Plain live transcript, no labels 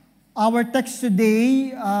Our text today,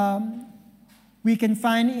 we can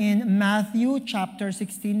find in Matthew chapter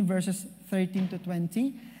 16, verses 13 to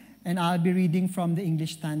 20, and I'll be reading from the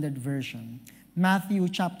English Standard Version. Matthew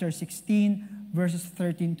chapter 16, verses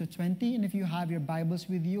 13 to 20, and if you have your Bibles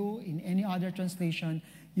with you, in any other translation,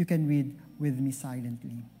 you can read with me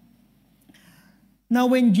silently. Now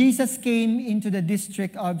when Jesus came into the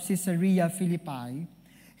district of Caesarea Philippi,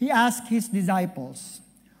 he asked his disciples,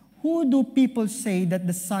 "Who do people say that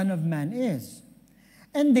the Son of Man is?"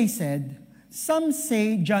 And they said, "Some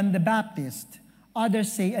say John the Baptist,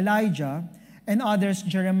 others say Elijah, and others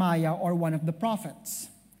Jeremiah or one of the prophets."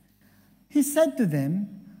 He said to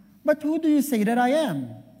them, "But who do you say that I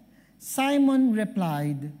am?" Simon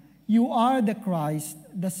replied, "You are the Christ,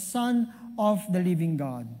 the Son of the living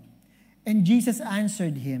God." And Jesus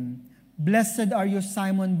answered him, "Blessed are you,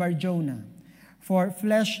 Simon Bar-Jonah, for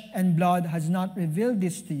flesh and blood has not revealed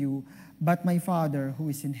this to you, but my Father who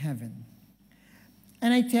is in heaven.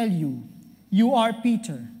 And I tell you, you are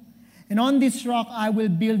Peter, and on this rock I will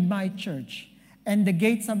build my church, and the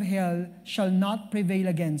gates of hell shall not prevail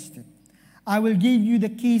against it. I will give you the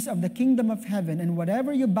keys of the kingdom of heaven, and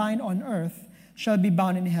whatever you bind on earth shall be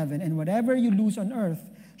bound in heaven, and whatever you loose on earth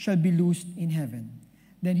shall be loosed in heaven."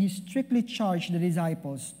 Then he strictly charged the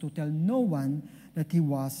disciples to tell no one that he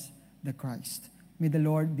was the Christ. May the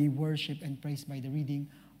Lord be worshipped and praised by the reading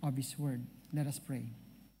of his word. Let us pray.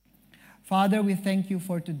 Father, we thank you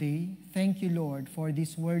for today. Thank you, Lord, for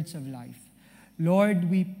these words of life. Lord,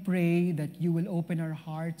 we pray that you will open our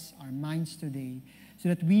hearts, our minds today, so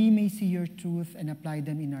that we may see your truth and apply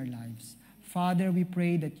them in our lives. Father, we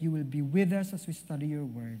pray that you will be with us as we study your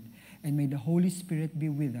word, and may the Holy Spirit be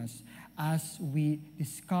with us as we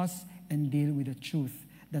discuss and deal with the truth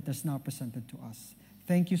that is now presented to us.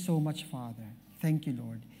 Thank you so much, Father. Thank you,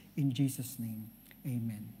 Lord. In Jesus' name,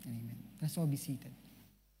 amen and amen. Let's all be seated.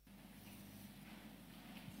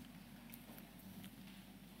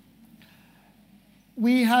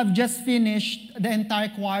 We have just finished the entire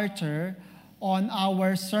quarter on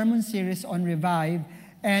our sermon series on Revive,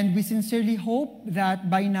 and we sincerely hope that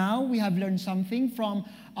by now we have learned something from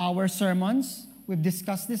our sermons. We've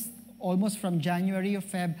discussed this almost from January or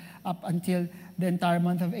Feb up until the entire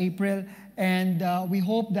month of April. And we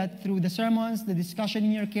hope that through the sermons, the discussion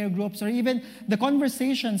in your care groups, or even the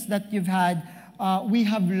conversations that you've had, we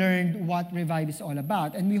have learned what Revive is all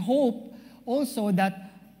about. And we hope also that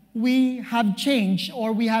we have changed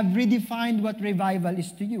or we have redefined what revival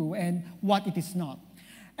is to you and what it is not.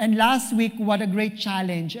 And last week, what a great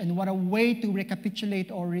challenge and what a way to recapitulate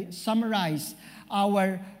or summarize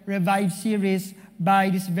our Revive series by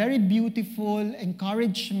this very beautiful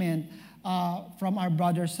encouragement from our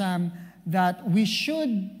brother Sam that we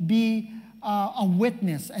should be a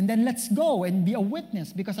witness. And then let's go and be a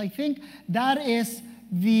witness, because I think that is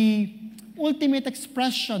the ultimate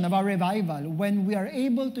expression of our revival, when we are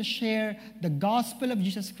able to share the gospel of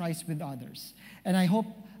Jesus Christ with others. And I hope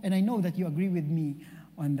and I know that you agree with me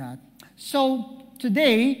on that. So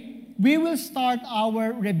today, we will start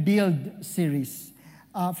our Rebuild series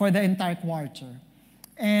for the entire quarter.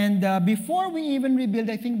 And before we even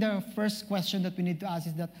rebuild, I think the first question that we need to ask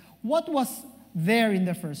is that, what was there in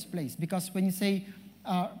the first place? Because when you say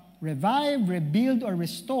revive, rebuild, or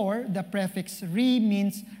restore, the prefix re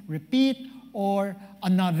means repeat or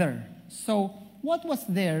another. So what was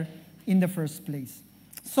there in the first place?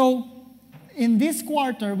 So in this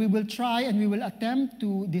quarter, we will try and we will attempt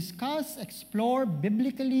to discuss, explore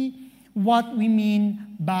biblically what we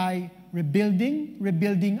mean by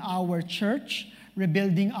rebuilding our church,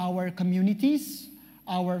 rebuilding our communities,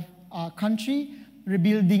 our country,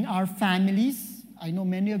 rebuilding our families. I know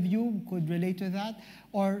many of you could relate to that,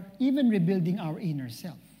 or even rebuilding our inner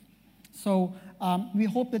self. So we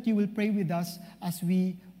hope that you will pray with us as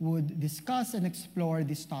we would discuss and explore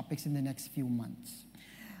these topics in the next few months.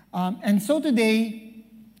 And so today,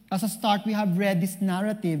 as a start, we have read this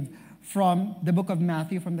narrative from the book of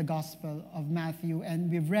Matthew, from the Gospel of Matthew,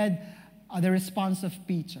 and we've read the response of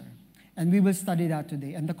Peter. And we will study that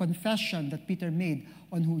today, and the confession that Peter made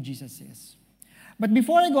on who Jesus is. But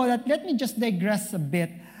before I go that, let me just digress a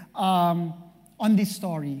bit on this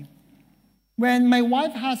story. When my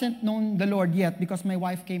wife hasn't known the Lord yet, because my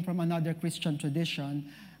wife came from another Christian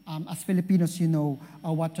tradition, as Filipinos, you know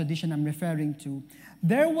what tradition I'm referring to.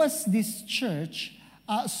 There was this church,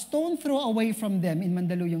 a stone throw away from them in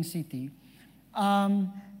Mandaluyong City,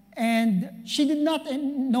 and she did not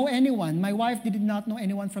know anyone. My wife did not know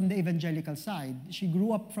anyone from the evangelical side. She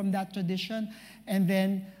grew up from that tradition, and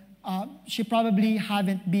then she probably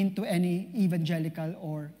haven't been to any evangelical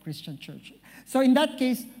or Christian church. So in that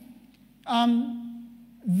case,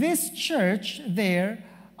 this church there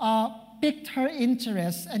piqued her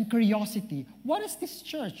interest and curiosity. What is this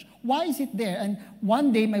church? Why is it there? And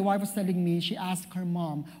one day, my wife was telling me, she asked her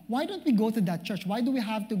mom, why don't we go to that church? Why do we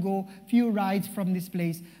have to go few rides from this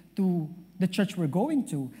place to the church we're going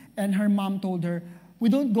to? And her mom told her, we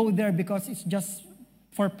don't go there because it's just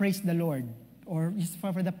for praise the Lord, or it's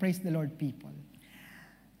for the praise the Lord people.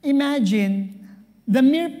 Imagine the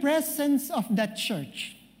mere presence of that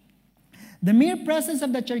church. The mere presence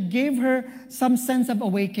of the church gave her some sense of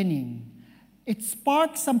awakening. It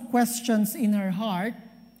sparked some questions in her heart,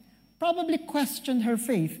 probably questioned her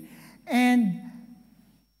faith, and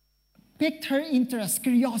piqued her interest,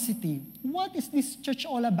 curiosity. What is this church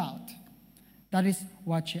all about? That is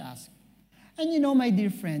what she asked. And you know, my dear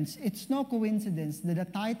friends, it's no coincidence that the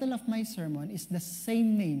title of my sermon is the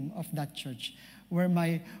same name of that church, where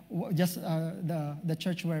the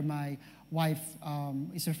church where my wife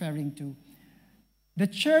is referring to. The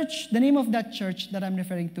church, the name of that church that I'm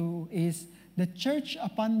referring to is the Church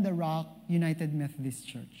Upon the Rock United Methodist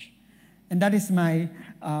Church. And that is my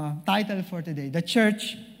title for today, the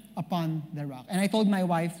Church Upon the Rock. And I told my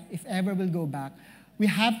wife, if ever we'll go back, we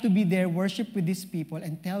have to be there, worship with these people,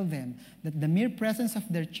 and tell them that the mere presence of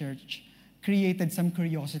their church created some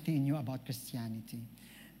curiosity in you about Christianity.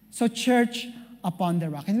 So, Church Upon the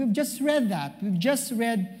Rock. And we've just read that. We've just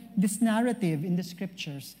read this narrative in the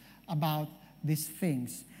scriptures about these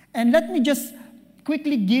things. And let me just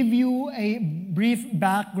quickly give you a brief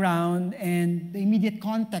background and the immediate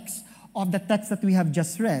context of the text that we have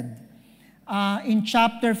just read. In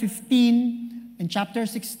chapter 15 and chapter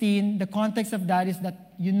 16, the context of that is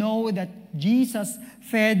that you know that Jesus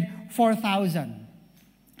fed 4,000.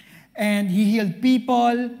 And he healed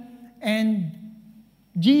people, and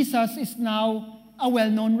Jesus is now a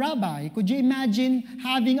well-known rabbi. Could you imagine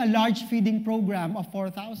having a large feeding program of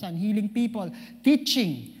 4,000, healing people,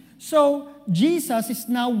 teaching? So Jesus is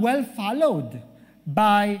now well followed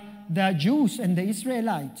by the Jews and the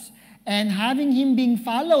Israelites. And having him being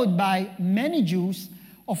followed by many Jews,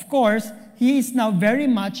 of course, he is now very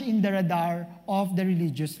much in the radar of the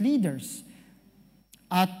religious leaders.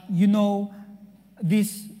 You know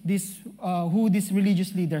who these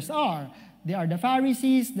religious leaders are. They are the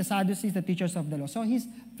Pharisees, the Sadducees, the teachers of the law. So he's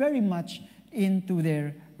very much into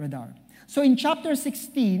their radar. So in chapter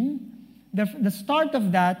 16, the start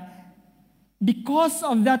of that, because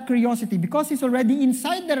of that curiosity, because he's already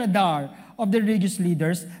inside the radar of the religious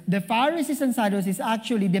leaders, the Pharisees and Sadducees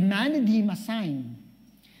actually demanded him a sign.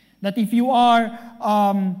 That if you are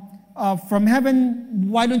from heaven,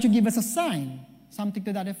 why don't you give us a sign? Something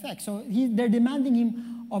to that effect. So they're demanding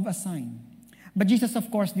him of a sign. But Jesus, of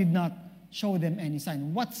course, did not show them any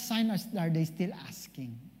sign. What sign are they still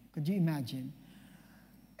asking? Could you imagine?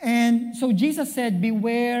 And so Jesus said,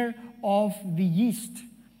 beware of the yeast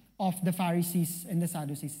of the Pharisees and the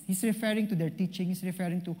Sadducees. He's referring to their teaching. He's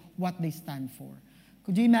referring to what they stand for.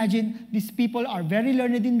 Could you imagine? These people are very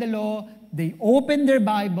learned in the law. They open their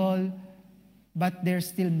Bible, but they're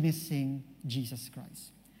still missing Jesus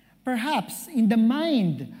Christ. Perhaps in the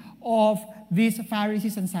mind of these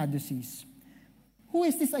Pharisees and Sadducees, who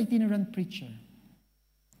is this itinerant preacher?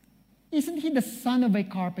 Isn't he the son of a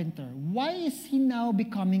carpenter? Why is he now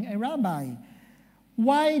becoming a rabbi?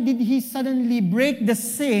 Why did he suddenly break the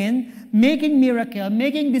sin, making miracle,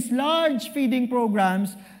 making these large feeding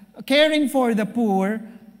programs, caring for the poor?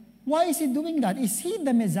 Why is he doing that? Is he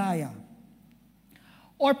the Messiah?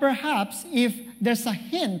 Or perhaps if there's a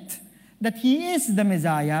hint that he is the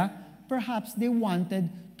Messiah, perhaps they wanted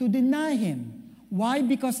to deny him. Why?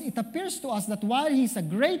 Because it appears to us that while he's a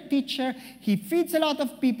great teacher, he feeds a lot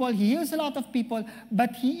of people, he heals a lot of people,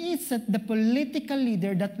 but he isn't the political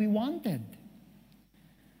leader that we wanted.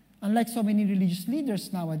 Unlike so many religious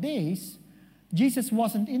leaders nowadays, Jesus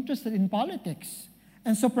wasn't interested in politics.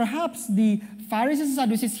 And so perhaps the Pharisees and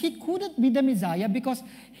Sadducees, he couldn't be the Messiah because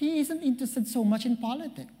he isn't interested so much in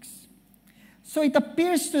politics. So it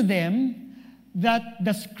appears to them that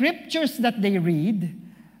the scriptures that they read,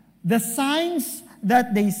 the signs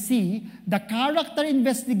that they see, the character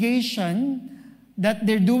investigation that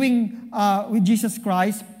they're doing with Jesus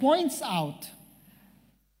Christ points out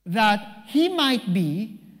that he might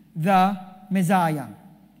be the Messiah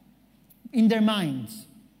in their minds.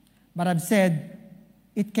 But I've said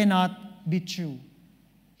it cannot be true.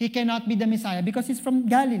 He cannot be the Messiah because he's from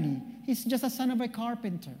Galilee. He's just a son of a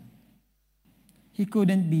carpenter. He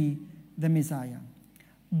couldn't be the Messiah.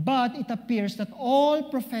 But it appears that all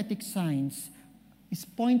prophetic signs is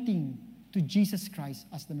pointing to Jesus Christ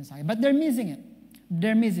as the Messiah. But they're missing it.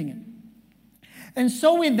 They're missing it. And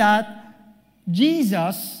so with that,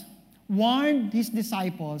 Jesus warned his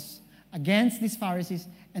disciples against these Pharisees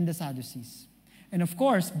and the Sadducees. And of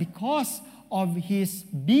course, because of his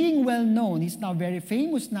being well known, he's now very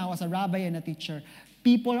famous now as a rabbi and a teacher,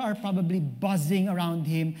 people are probably buzzing around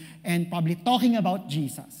him and probably talking about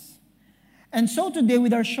Jesus. And so today,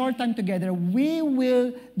 with our short time together, we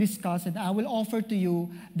will discuss, and I will offer to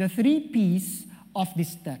you the 3 P's of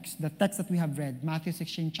this text, the text that we have read, Matthew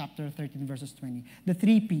 16, chapter 13, verses 20. The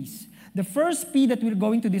 3 P's. The first P that we're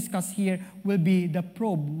going to discuss here will be the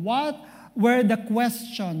probe. What were the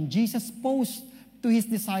question Jesus posed to his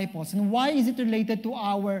disciples, and why is it related to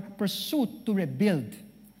our pursuit to rebuild?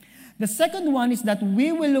 The second one is that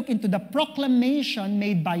we will look into the proclamation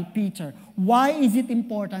made by Peter. Why is it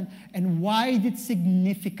important, and why is it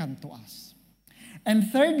significant to us?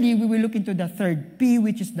 And thirdly, we will look into the third P,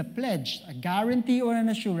 which is the pledge, a guarantee or an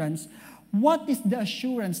assurance. What is the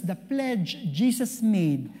assurance, the pledge Jesus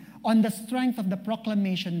made on the strength of the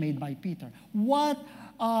proclamation made by Peter? What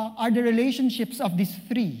are the relationships of these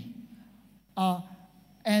 3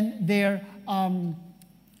 and their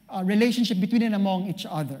relationship between and among each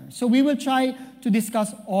other? So we will try to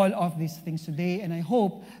discuss all of these things today, and I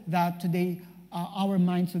hope that today our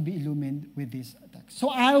minds will be illumined with this text. So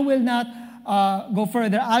I will not go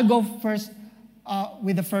further. I'll go first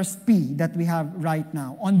with the first P that we have right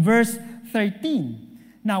now, on verse 13.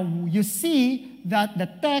 Now, you see that the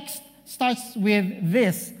text starts with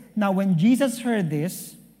this. Now, when Jesus heard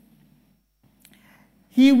this,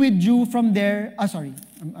 he withdrew from there.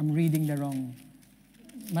 I'm reading the wrong.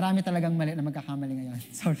 Marami talagang mali na magkakamali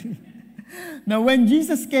ngayon. Sorry. Now, when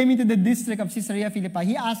Jesus came into the district of Caesarea Philippi,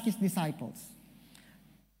 he asked his disciples.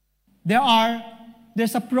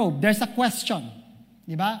 There's a probe, there's a question.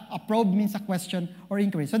 Diba? A probe means a question or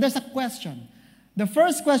inquiry. So there's a question. The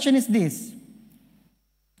first question is this.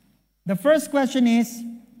 The first question is,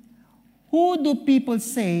 who do people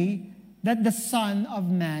say that the Son of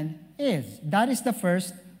Man is? That is the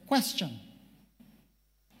first question.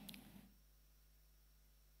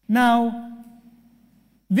 Now,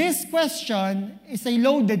 this question is a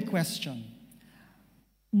loaded question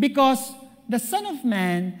because the Son of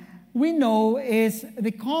Man, we know, is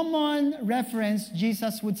the common reference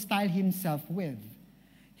Jesus would style himself with.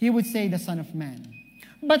 He would say the Son of Man.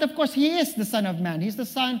 But of course, he is the Son of Man. He's the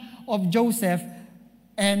son of Joseph,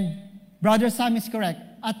 and Brother Sam is correct.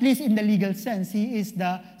 At least in the legal sense, he is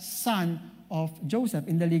the son of Joseph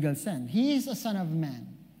in the legal sense. He is a Son of Man.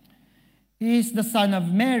 He is the Son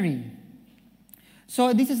of Mary.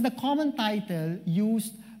 So this is the common title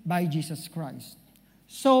used by Jesus Christ.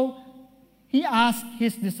 So he asked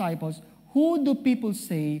his disciples, who do people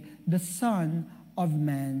say the Son of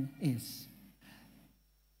Man is?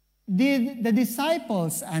 Did the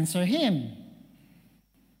disciples answer him?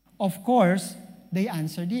 Of course, they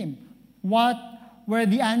answered him. What were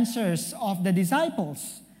the answers of the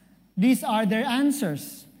disciples? These are their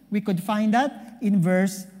answers. We could find that in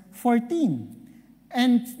verse 14.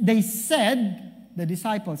 And they said, the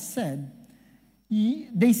disciples said,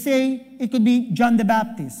 they say it could be John the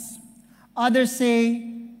Baptist. Others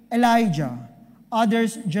say Elijah.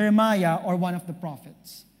 Others Jeremiah or one of the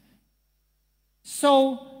prophets.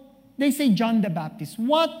 So they say John the Baptist.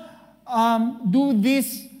 What do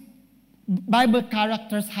these Bible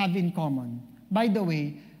characters have in common? By the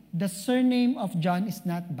way, the surname of John is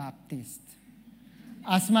not Baptist.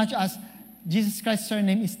 As much as Jesus Christ's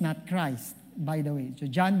surname is not Christ, by the way. So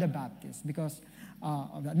John the Baptist, because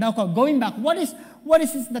of that. Now, going back, what is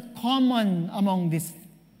the common among these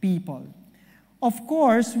people? Of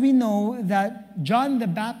course, we know that John the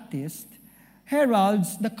Baptist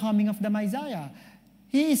heralds the coming of the Messiah.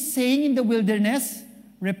 He is saying in the wilderness,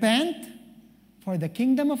 repent, for the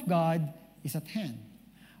kingdom of God is at hand.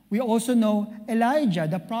 We also know Elijah,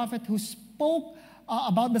 the prophet who spoke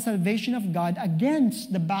about the salvation of God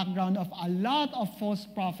against the background of a lot of false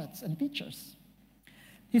prophets and teachers.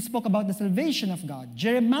 He spoke about the salvation of God.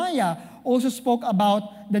 Jeremiah also spoke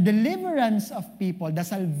about the deliverance of people, the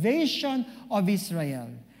salvation of Israel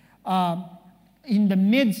in the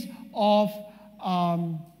midst of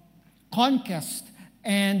conquest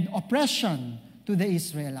and oppression to the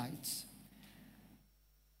Israelites.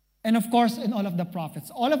 And of course, in all of the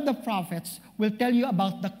prophets. All of the prophets will tell you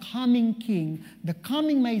about the coming king, the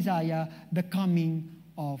coming Messiah, the coming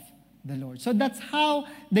of the Lord. So that's how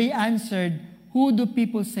they answered, who do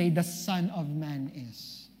people say the Son of Man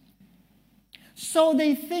is? So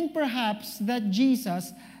they think perhaps that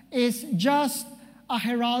Jesus is just a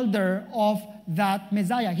heralder of that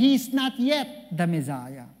Messiah. He is not yet the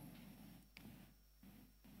Messiah.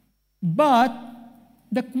 But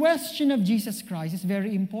the question of Jesus Christ is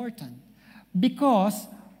very important because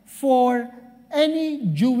for any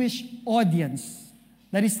Jewish audience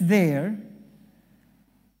that is there,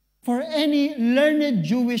 For any learned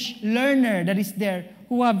Jewish learner that is there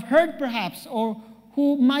who have heard perhaps or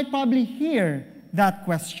who might probably hear that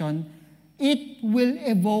question, it will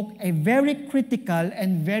evoke a very critical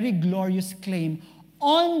and very glorious claim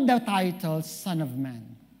on the title Son of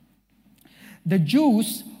Man. The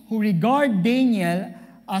Jews who regard Daniel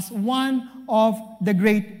as one of the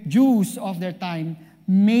great Jews of their time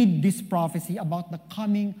made this prophecy about the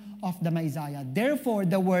coming of the Messiah. Therefore,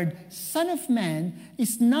 the word Son of Man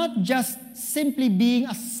is not just simply being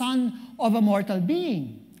a son of a mortal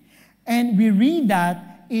being. And we read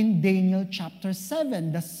that in Daniel chapter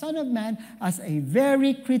 7. The Son of Man has a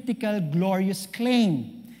very critical, glorious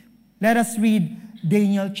claim. Let us read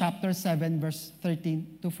Daniel chapter 7, verse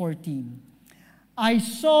 13 to 14. I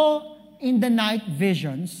saw in the night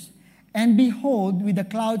visions, and behold, with the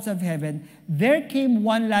clouds of heaven, there came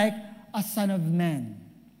one like a son of man.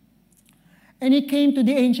 And he came to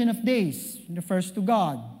the Ancient of Days, refers to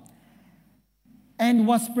God, and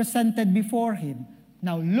was presented before him.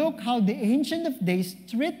 Now look how the Ancient of Days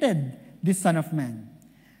treated this Son of Man.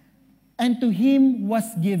 And to him was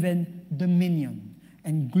given dominion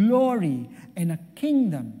and glory and a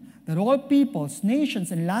kingdom, that all peoples,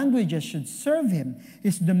 nations, and languages should serve him.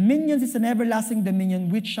 His dominion is an everlasting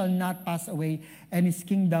dominion which shall not pass away, and his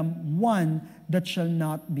kingdom one that shall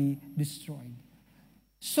not be destroyed.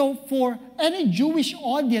 So for any Jewish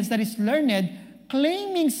audience that is learned,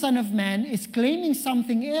 claiming Son of Man is claiming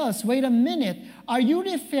something else. Wait a minute. Are you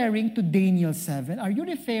referring to Daniel 7? Are you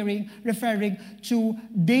referring to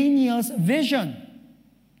Daniel's vision?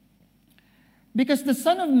 Because the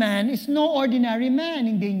Son of Man is no ordinary man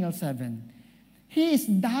in Daniel 7. He is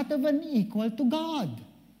that of an equal to God.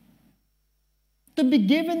 To be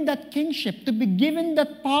given that kingship, to be given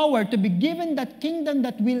that power, to be given that kingdom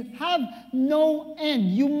that will have no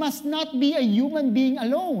end. You must not be a human being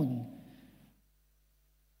alone.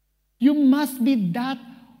 You must be that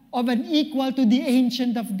of an equal to the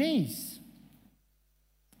Ancient of Days.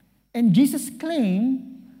 And Jesus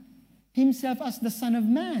claimed himself as the Son of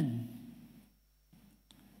Man.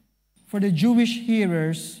 For the Jewish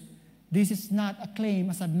hearers, this is not a claim,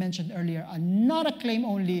 as I've mentioned earlier, not a claim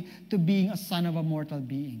only to being a son of a mortal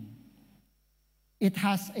being. It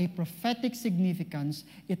has a prophetic significance.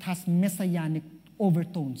 It has messianic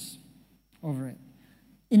overtones over it,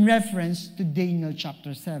 in reference to Daniel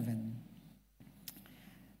chapter 7.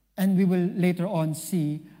 And we will later on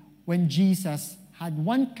see when Jesus had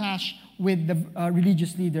one clash with the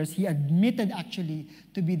religious leaders, he admitted actually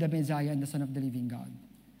to be the Messiah and the Son of the living God.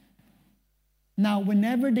 Now,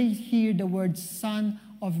 whenever they hear the word Son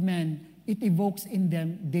of Man, it evokes in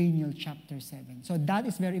them Daniel chapter 7. So that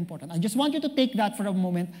is very important. I just want you to take that for a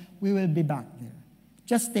moment. We will be back there.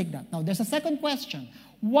 Just take that. Now, there's a second question.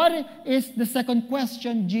 What is the second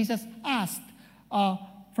question Jesus asked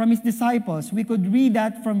from his disciples? We could read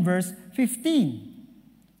that from verse 15.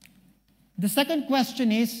 The second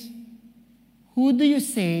question is, who do you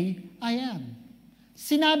say I am?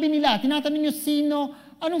 Sinabi nila, tinatanong nyo sino,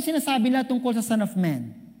 anong sinasabi nila tungkol sa Son of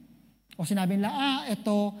Man? O sinabi nila,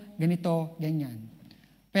 ito, ganito, ganyan.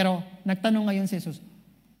 Pero nagtanong ngayon si Jesus,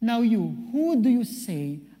 now you, who do you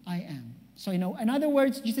say I am? So, in other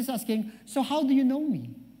words, Jesus is asking, so how do you know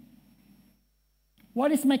me?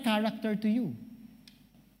 What is my character to you?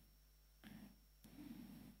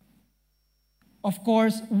 Of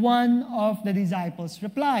course, one of the disciples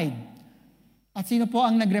replied. At sino po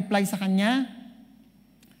ang nag-reply sa kanya?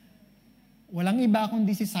 Walang iba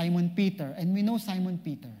kundi si Simon Peter. And we know Simon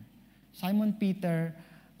Peter. Simon Peter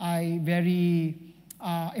ay very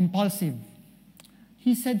impulsive.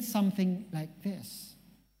 He said something like this.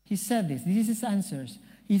 He said this. This is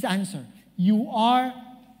his answer. You are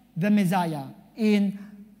the Messiah. In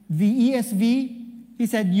the ESV, he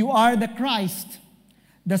said, you are the Christ,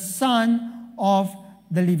 the Son of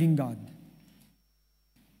the living God.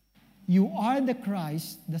 You are the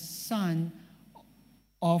Christ, the Son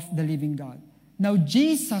of the living God. Now,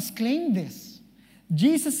 Jesus claimed this.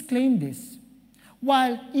 Jesus claimed this.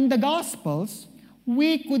 While in the Gospels,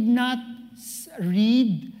 we could not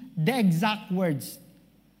read the exact words,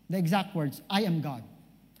 I am God.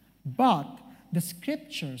 But the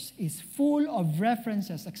Scriptures is full of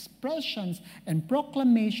references, expressions, and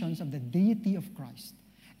proclamations of the deity of Christ.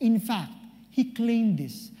 In fact, he claimed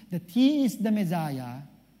this, that he is the Messiah,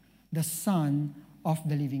 the Son of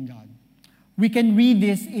the living God. We can read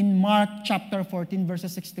this in Mark chapter 14,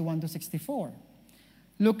 verses 61 to 64.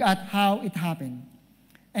 Look at how it happened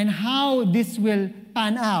and how this will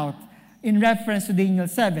pan out in reference to Daniel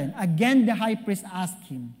 7. Again, the high priest asked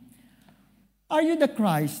him, are you the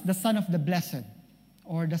Christ, the Son of the Blessed,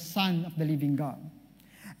 or the Son of the living God?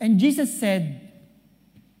 And Jesus said,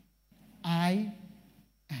 I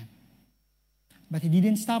am. But he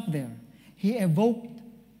didn't stop there. He evoked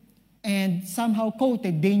and somehow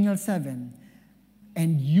quoted Daniel 7.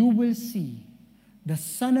 And you will see the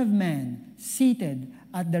Son of Man seated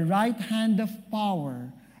at the right hand of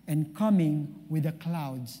power and coming with the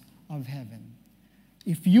clouds of heaven.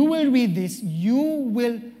 If you will read this, you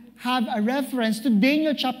will have a reference to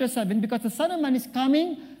Daniel chapter 7 because the Son of Man is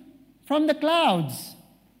coming from the clouds.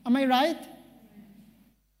 Am I right?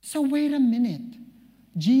 So wait a minute.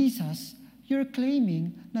 Jesus, you're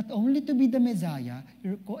claiming not only to be the Messiah,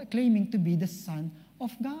 you're claiming to be the Son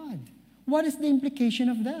of God. What is the implication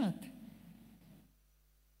of that?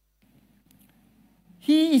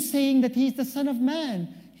 He is saying that he is the Son of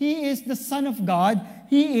Man. He is the Son of God.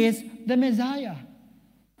 He is the Messiah.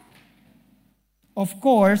 Of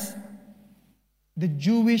course, the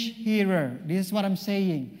Jewish hearer, this is what I'm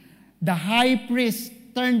saying, the high priest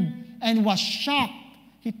turned and was shocked.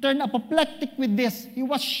 He turned apoplectic with this. He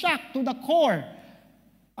was shocked to the core.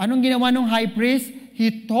 Anong ginawa ng high priest?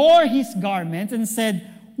 He tore his garments and said,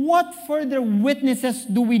 "What further witnesses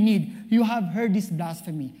do we need? You have heard this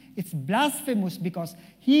blasphemy." It's blasphemous because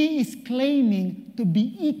he is claiming to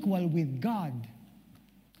be equal with God.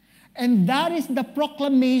 And that is the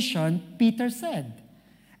proclamation Peter said.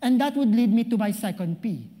 And that would lead me to my second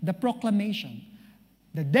P, the proclamation,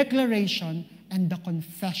 the declaration, and the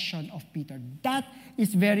confession of Peter. That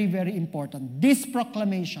is very, very important. This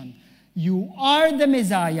proclamation, you are the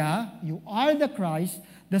Messiah, you are the Christ,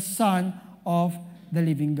 the Son of the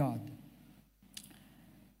living God.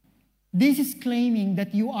 This is claiming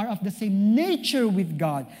that you are of the same nature with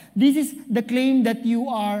God. This is the claim that you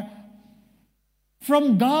are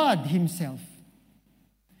from God Himself.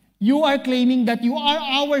 You are claiming that you are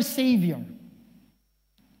our Savior.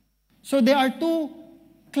 So there are two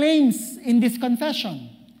claims in this confession.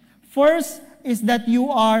 First is that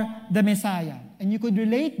you are the Messiah. And you could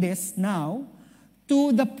relate this now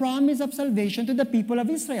to the promise of salvation to the people of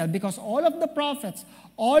Israel, because all of the prophets,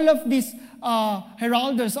 all of these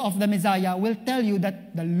heralders of the Messiah will tell you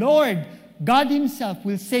that the Lord, God Himself,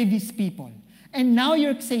 will save His people. And now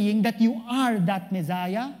you're saying that you are that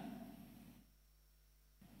Messiah.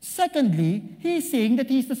 Secondly, He is saying that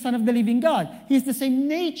He is the Son of the living God. He is the same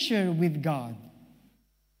nature with God.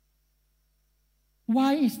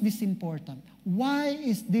 Why is this important? Why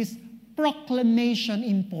is this proclamation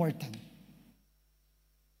important?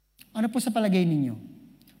 Ano po sa palagay ninyo?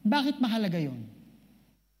 Bakit mahalaga yun?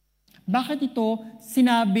 Bakit ito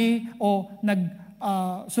sinabi o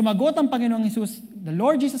sumagot ang Panginoong Jesus? The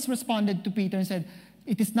Lord Jesus responded to Peter and said,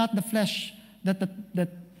 "It is not the flesh that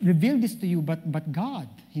revealed this to you, but God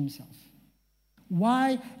Himself."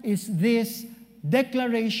 Why is this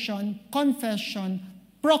declaration, confession,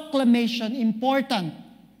 proclamation important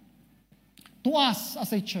to us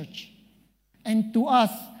as a church and to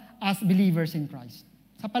us as believers in Christ?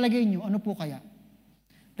 Sa palagay niyo, ano po kaya?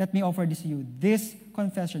 Let me offer this to you. This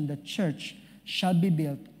confession, the church shall be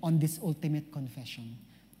built on this ultimate confession.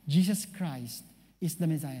 Jesus Christ is the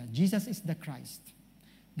Messiah. Jesus is the Christ,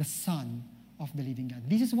 the Son of the living God.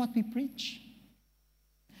 This is what we preach.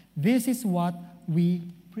 This is what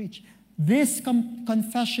we preach. This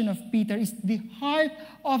confession of Peter is the heart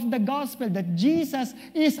of the gospel, that Jesus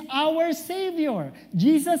is our Savior.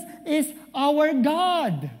 Jesus is our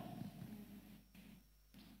God.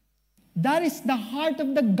 That is the heart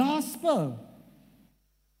of the gospel.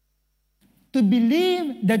 To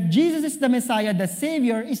believe that Jesus is the Messiah, the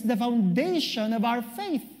Savior, is the foundation of our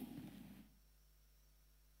faith.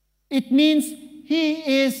 It means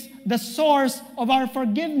He is the source of our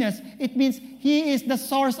forgiveness. It means He is the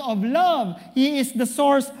source of love. He is the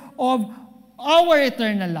source of our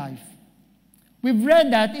eternal life. We've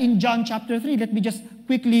read that in John chapter 3. Let me just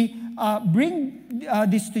quickly bring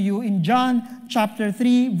this to you in John chapter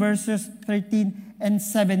 3, verses 13 and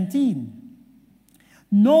 17.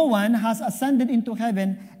 No one has ascended into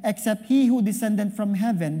heaven except He who descended from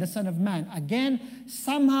heaven, the Son of Man. Again,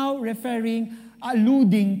 somehow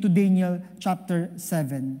alluding to Daniel chapter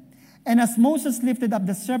 7. And as Moses lifted up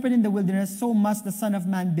the serpent in the wilderness, so must the Son of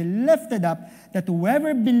Man be lifted up, that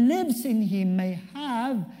whoever believes in Him may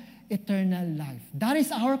have eternal life. That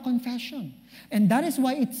is our confession. And that is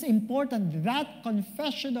why it's important. That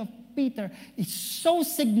confession of Peter is so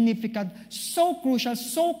significant, so crucial,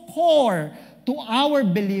 so core to our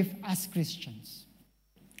belief as Christians.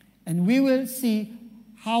 And we will see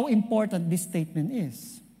how important this statement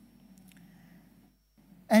is.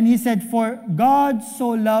 And he said, "For God so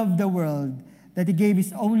loved the world that He gave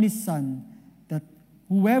His only Son, that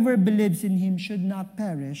whoever believes in Him should not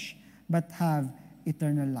perish, but have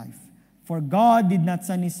eternal life. For God did not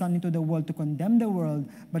send his Son into the world to condemn the world,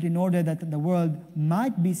 but in order that the world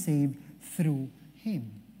might be saved through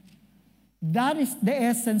him. That is the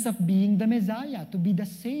essence of being the Messiah, to be the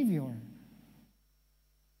Savior.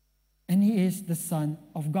 And he is the Son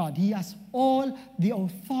of God. He has all the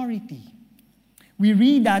authority. We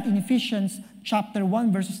read that in Ephesians chapter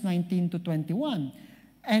 1, verses 19 to 21.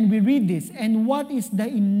 And we read this, "And what is the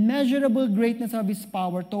immeasurable greatness of his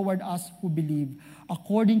power toward us who believe,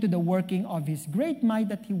 according to the working of his great might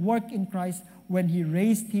that he worked in Christ when he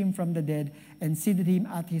raised him from the dead and seated him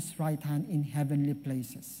at his right hand in heavenly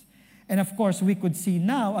places." And of course, we could see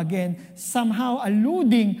now, again, somehow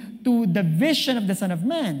alluding to the vision of the Son of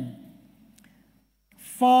Man.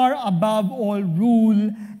 Far above all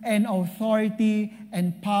rule and authority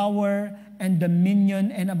and power and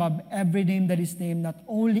dominion, and above every name that is named, not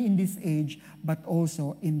only in this age, but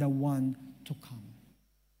also in the one to come.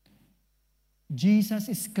 Jesus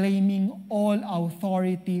is claiming all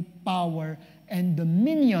authority, power, and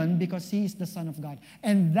dominion because he is the Son of God.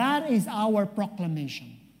 And that is our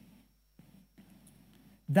proclamation.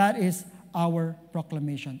 That is our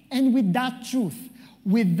proclamation. And with that truth,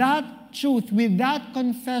 with that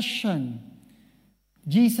confession,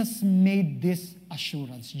 Jesus made this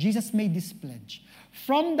assurance. Jesus made this pledge.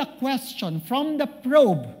 From the question, from the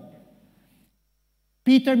probe,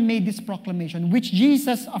 Peter made this proclamation, which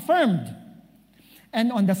Jesus affirmed.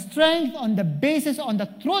 And on the strength, on the basis, on the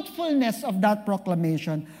truthfulness of that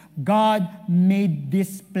proclamation, God made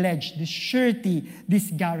this pledge, this surety, this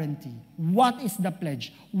guarantee. What is the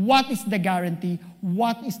pledge? What is the guarantee?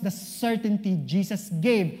 What is the certainty Jesus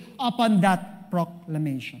gave upon that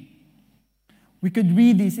proclamation? We could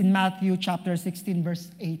read this in Matthew chapter 16, verse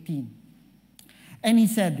 18. And he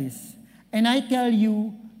said this, "And I tell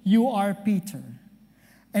you, you are Peter,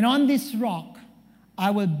 and on this rock I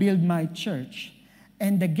will build my church,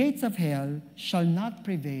 and the gates of hell shall not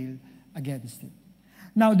prevail against it."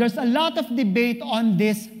 Now, there's a lot of debate on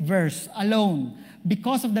this verse alone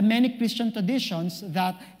because of the many Christian traditions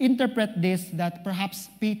that interpret this, that perhaps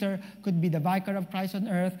Peter could be the vicar of Christ on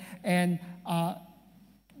earth, and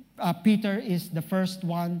Peter is the first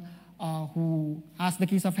one who has the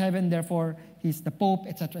keys of heaven, therefore he's the Pope,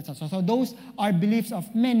 etc., etc. So those are beliefs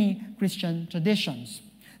of many Christian traditions.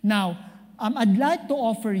 Now, I'd like to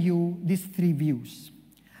offer you these three views.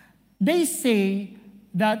 They say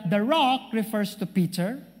that the rock refers to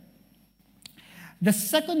Peter. The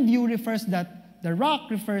second view refers that the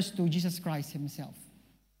rock refers to Jesus Christ himself.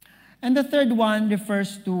 And the third one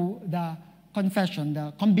refers to the confession,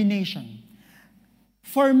 the combination.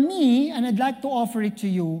 For me, and I'd like to offer it to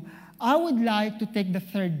you, I would like to take the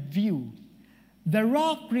third view. The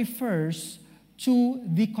rock refers to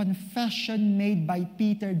the confession made by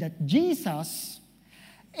Peter that Jesus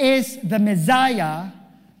is the Messiah,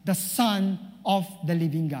 the Son of the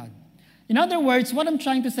living God. In other words, what I'm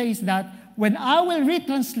trying to say is that when I will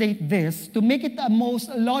retranslate this, to make it a most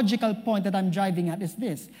logical point that I'm driving at, is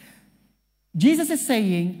this. Jesus is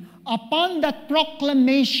saying, upon that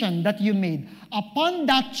proclamation that you made, upon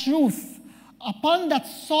that truth, upon that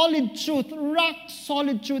solid truth, rock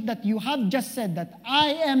solid truth that you have just said, that I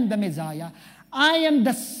am the Messiah, I am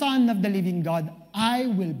the Son of the living God, I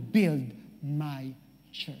will build my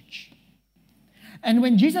church. And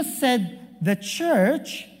when Jesus said the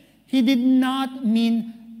church, he did not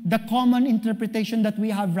mean the common interpretation that we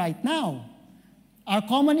have right now. Our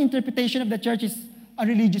common interpretation of the church is a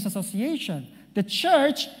religious association. The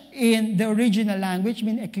church in the original language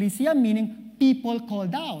means ecclesia, meaning people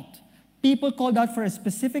called out. People called out for a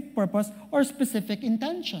specific purpose or specific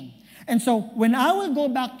intention. And so when I will go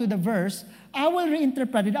back to the verse, I will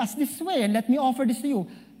reinterpret it as this way. And let me offer this to you.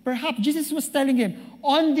 Perhaps Jesus was telling him,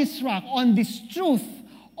 on this rock, on this truth,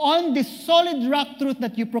 on this solid rock truth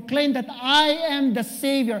that you proclaim that I am the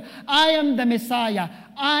Savior, I am the Messiah,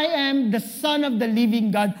 I am the Son of the living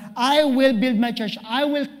God, I will build my church. I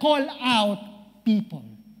will call out people.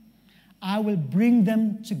 I will bring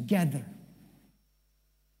them together.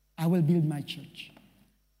 I will build my church.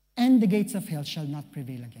 And the gates of hell shall not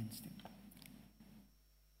prevail against it.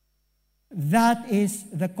 That is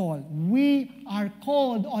the call. We are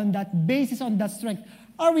called on that basis, on that strength.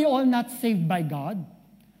 Are we all not saved by God?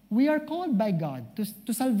 We are called by God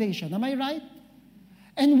to salvation. Am I right?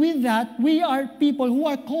 And with that, we are people who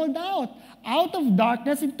are called out of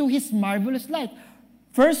darkness into His marvelous light.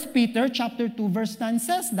 1 Peter chapter 2 verse 9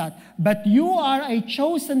 says that, "But you are a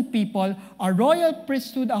chosen people, a royal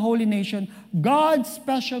priesthood, a holy nation, God's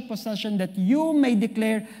special possession, that you may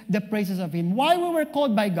declare the praises of Him." Why we were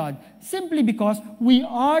called by God? Simply because we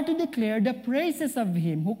are to declare the praises of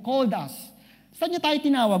Him who called us. Saan niya tayo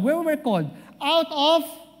tinawag? Where we were called? Out of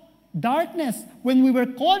darkness. When we were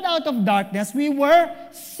called out of darkness, we were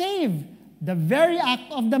saved. The very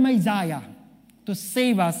act of the Messiah to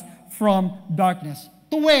save us from darkness.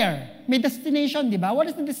 To where? May destination, di ba? What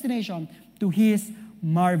is the destination? To His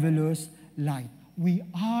marvelous light. We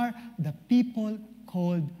are the people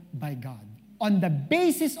called by God. On the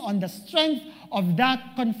basis, on the strength of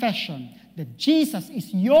that confession, that Jesus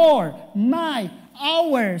is your, my,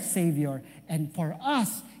 our Savior. And for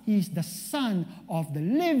us, He is the Son of the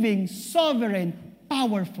living, sovereign,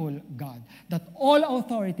 powerful God. That all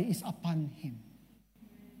authority is upon Him.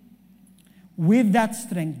 With that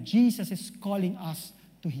strength, Jesus is calling us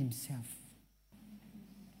to Himself.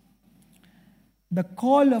 The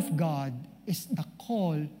call of God is the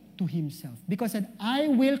call to Himself. Because He said, I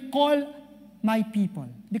will call my people.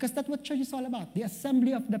 Because that's what church is all about. The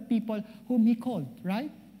assembly of the people whom He called,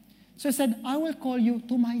 right? So He said, I will call you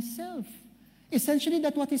to myself. Essentially,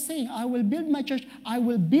 that's what He's saying. I will build my church. I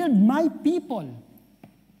will build my people.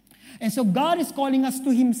 And so God is calling us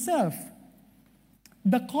to Himself.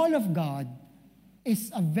 The call of God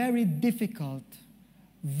is a very difficult,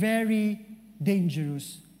 very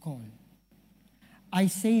dangerous call. I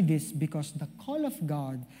say this because the call of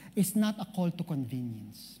God is not a call to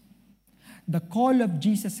convenience. The call of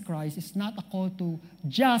Jesus Christ is not a call to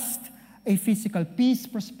just a physical peace,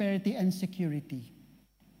 prosperity, and security.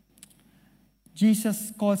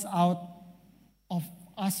 Jesus calls out of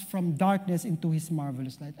us from darkness into His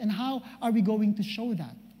marvelous light. And how are we going to show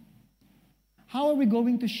that? How are we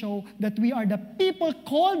going to show that we are the people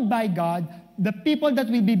called by God, the people that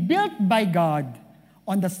will be built by God,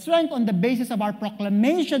 on the strength, on the basis of our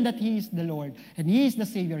proclamation that He is the Lord, and He is the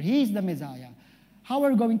Savior, He is the Messiah? How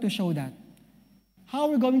are we going to show that? How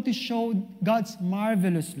are we going to show God's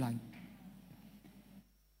marvelous light?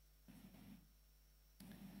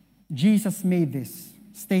 Jesus made this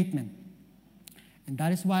statement. And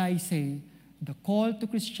that is why I say the call to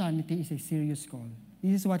Christianity is a serious call.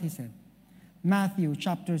 This is what He said. Matthew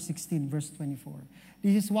chapter 16, verse 24.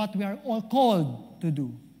 This is what we are all called to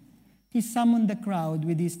do. He summoned the crowd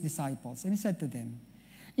with His disciples, and He said to them,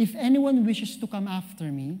 if anyone wishes to come after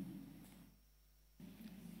me,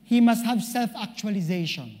 he must have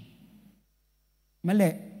self-actualization.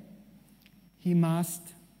 Mali. He must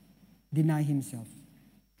deny himself.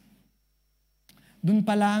 Dun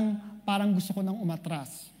pa lang, parang gusto ko nang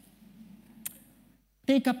umatras.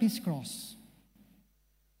 Take up His cross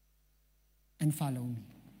and follow me.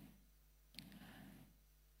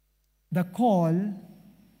 The call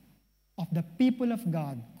of the people of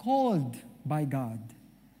God, called by God,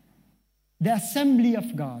 the assembly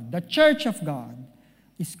of God, the church of God,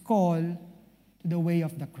 is called to the way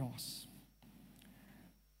of the cross.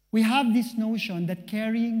 We have this notion that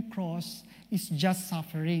carrying cross is just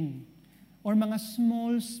suffering or mga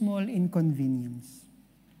small inconvenience.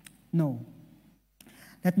 No.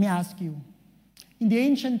 Let me ask you, in the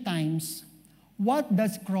ancient times, what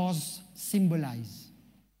does cross symbolize?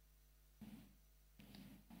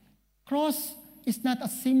 Cross is not a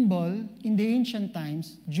symbol in the ancient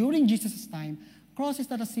times. During Jesus' time, cross is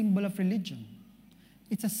not a symbol of religion.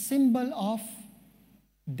 It's a symbol of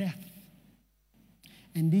death.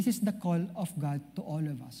 And this is the call of God to all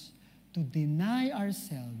of us, to deny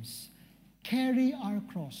ourselves, carry our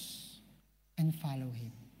cross, and follow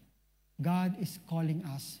Him. God is calling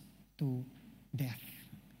us to death.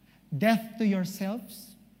 Death to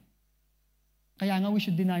yourselves. Kaya nga we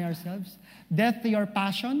should deny ourselves. Death to your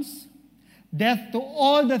passions. Death to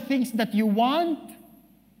all the things that you want.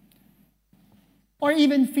 Or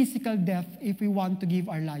even physical death if we want to give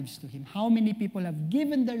our lives to Him. How many people have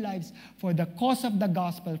given their lives for the cause of the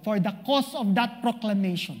gospel, for the cause of that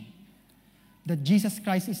proclamation that Jesus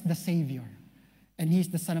Christ is the Savior and He is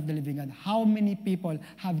the Son of the living God? How many people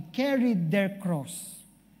have carried their cross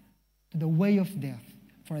to the way of death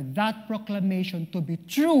for that proclamation to be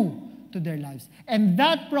true to their lives? And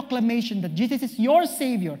that proclamation that Jesus is your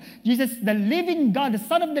Savior, Jesus is the living God, the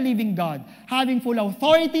Son of the living God, having full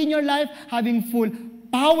authority in your life, having full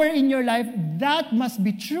power in your life, that must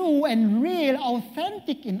be true and real,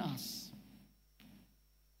 authentic in us.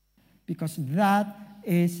 Because that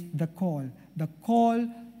is the call. The call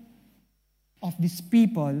of these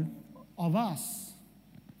people, of us,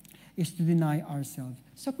 is to deny ourselves.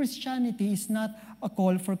 So Christianity is not a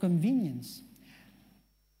call for convenience.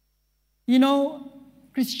 You know,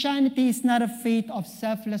 Christianity is not a faith of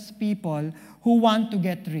selfless people who want to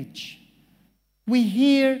get rich. We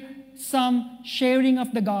hear some sharing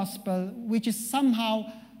of the gospel, which is somehow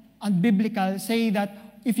unbiblical, say that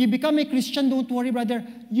if you become a Christian, don't worry, brother,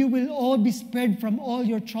 you will all be spared from all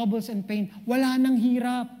your troubles and pain. Wala nang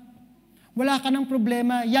hirap. Wala ka ng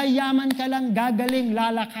problema, yayaman ka lang, gagaling,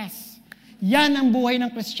 lalakas. Yan ang buhay ng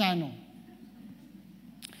Kristiyano.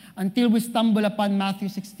 Until we stumble upon Matthew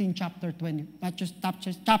 16, chapter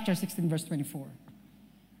 16, verse 24.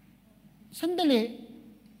 Sandali,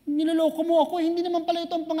 niloloko mo ako, hindi naman pala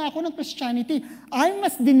ito ang pangako ng Christianity. I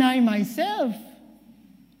must deny myself.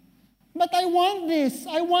 But I want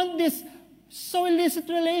this so illicit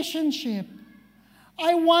relationship.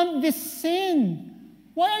 I want this sin.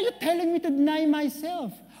 Why are you telling me to deny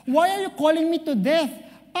myself? Why are you calling me to death?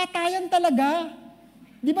 Patayan talaga.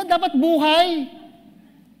 Di ba dapat buhay?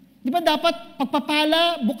 Di ba dapat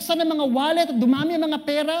pagpapala, buksan ang mga wallet, at dumami ang mga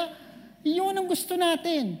pera? Yun ang gusto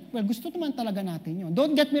natin. Well, gusto naman talaga natin yun.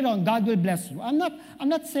 Don't get me wrong, God will bless you. I'm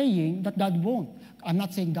not saying that God won't. I'm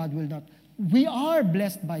not saying God will not. We are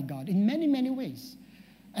blessed by God in many, many ways.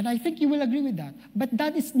 And I think you will agree with that. But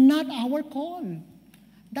that is not our call.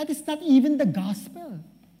 That is not even the gospel.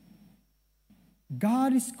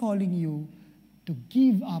 God is calling you to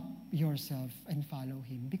give up yourself and follow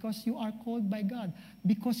Him because you are called by God.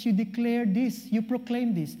 Because you declare this, you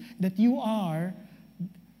proclaim this, that you are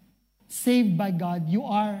saved by God, you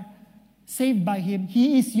are saved by Him.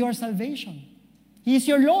 He is your salvation. He is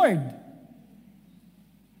your Lord.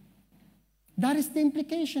 That is the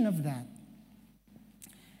implication of that.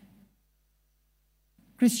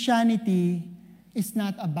 Christianity is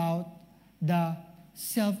not about the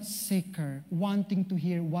self-seeker wanting to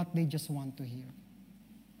hear what they just want to hear.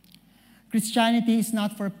 Christianity is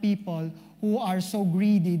not for people who are so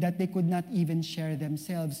greedy that they could not even share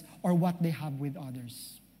themselves or what they have with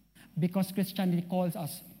others. Because Christianity calls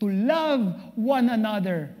us to love one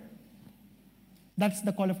another. That's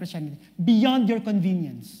the call of Christianity. Beyond your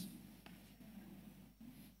convenience.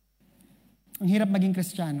 Ang hirap maging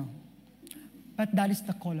Kristiyano. But that is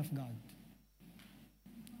the call of God.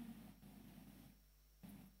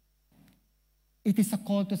 It is a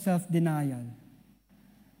call to self-denial.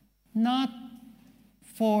 Not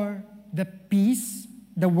for the peace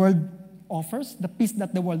the world offers, the peace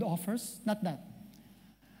that the world offers, not that.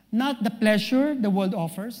 Not the pleasure the world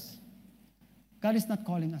offers. God is not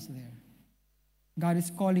calling us there. God is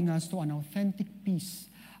calling us to an authentic peace,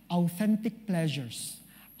 authentic pleasures,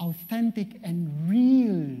 authentic and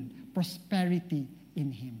real prosperity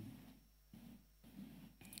in Him.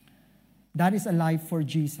 That is a life for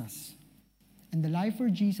Jesus. And the life for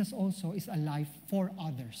Jesus also is a life for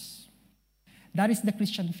others. That is the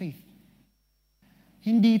Christian faith.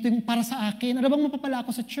 Hindi ito yung para sa akin. Ano bang mapapala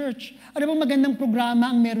ako sa church? Ano bang magandang programa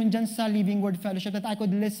ang meron dyan sa Living Word Fellowship that I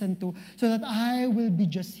could listen to so that I will be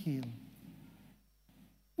just healed?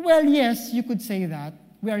 Well, yes, you could say that.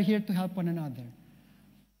 We are here to help one another.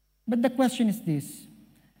 But the question is this.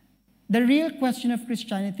 The real question of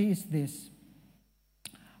Christianity is this.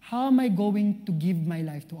 How am I going to give my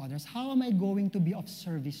life to others? How am I going to be of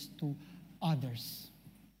service to others?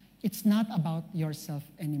 It's not about yourself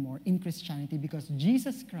anymore in Christianity because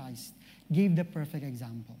Jesus Christ gave the perfect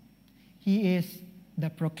example. He is the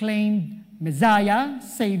proclaimed Messiah,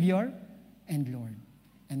 Savior, and Lord.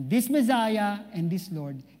 And this Messiah and this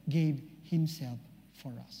Lord gave Himself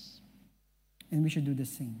for us. And we should do the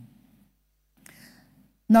same.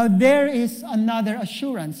 Now there is another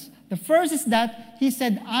assurance. The first is that He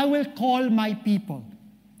said, I will call my people.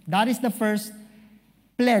 That is the first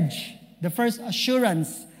pledge, the first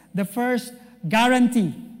assurance, the first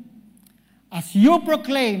guarantee. As you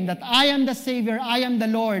proclaim that I am the Savior, I am the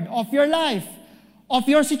Lord of your life, of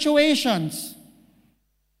your situations.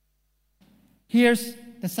 Here's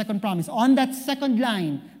the second promise. On that second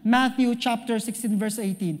line, Matthew chapter 16, verse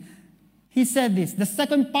 18, He said this, the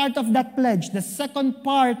second part of that pledge, the second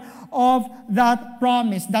part of that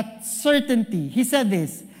promise, that certainty. He said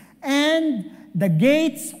this, and the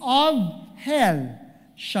gates of hell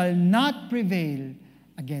shall not prevail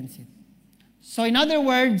against it. So in other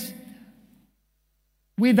words,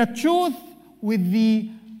 with the truth, with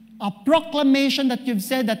the proclamation that you've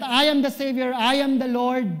said that I am the Savior, I am the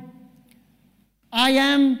Lord, I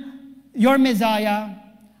am your Messiah,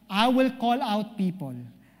 I will call out people.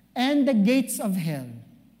 And the gates of hell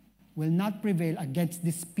will not prevail against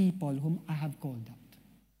these people whom I have called out.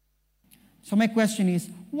 So my question is,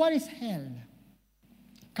 what is hell?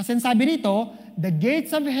 Kasi sabi rito, the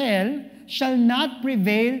gates of hell shall not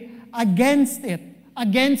prevail against it,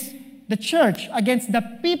 against the church, against the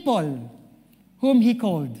people whom He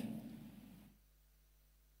called.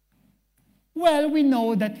 Well, we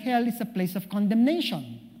know that hell is a place of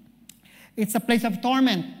condemnation. It's a place of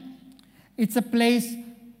torment. It's a place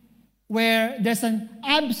where there's an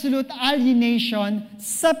absolute alienation,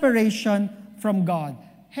 separation from God.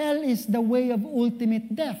 Hell is the way of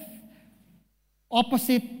ultimate death.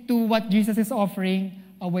 opposite to what Jesus is offering,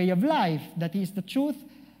 a way of life, that He is the truth,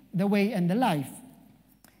 the way, and the life.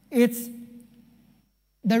 It's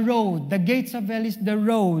the road. The gates of hell is the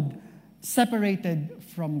road separated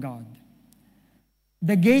from God.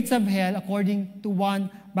 The gates of hell, according to one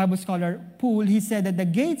Bible scholar, Poole, he said that the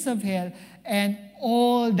gates of hell and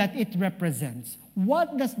all that it represents.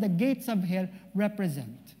 What does the gates of hell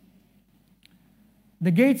represent?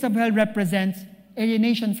 The gates of hell represents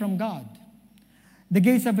alienation from God. The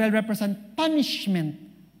gates of hell represent punishment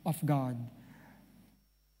of God.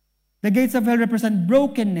 The gates of hell represent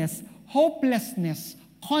brokenness, hopelessness,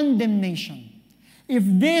 condemnation. If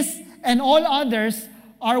this and all others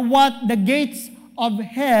are what the gates of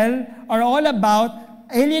hell are all about,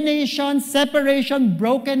 alienation, separation,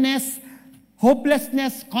 brokenness,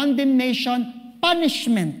 hopelessness, condemnation,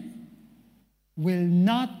 punishment, will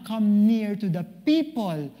not come near to the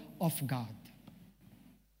people of God.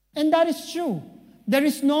 And that is true. There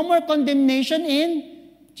is no more condemnation in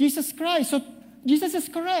Jesus Christ. So Jesus is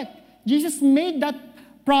correct. Jesus made that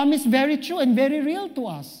promise very true and very real to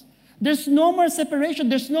us. There's no more separation.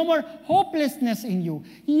 There's no more hopelessness in you.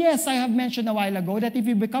 Yes, I have mentioned a while ago that if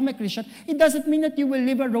you become a Christian, it doesn't mean that you will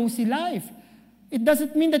live a rosy life. It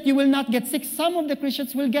doesn't mean that you will not get sick. Some of the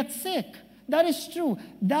Christians will get sick. That is true.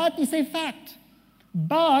 That is a fact.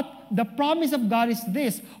 But the promise of God is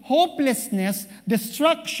this: hopelessness,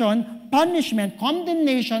 destruction, punishment,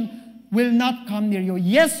 condemnation will not come near you.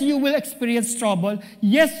 Yes, you will experience trouble.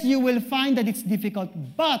 Yes, you will find that it's difficult.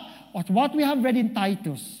 But what we have read in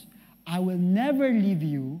Titus, I will never leave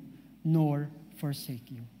you nor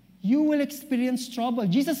forsake you. You will experience trouble.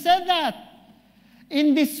 Jesus said that.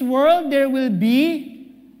 In this world, there will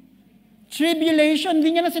be tribulation.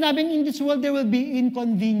 Hindi niya na sinabing in this world, there will be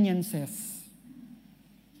inconveniences.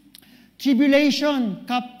 Tribulation,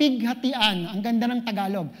 kapighatian. Ang ganda ng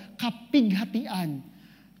Tagalog, kapighatian.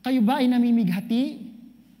 Kayo ba ay namimighati?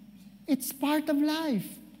 It's part of life.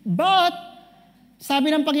 But,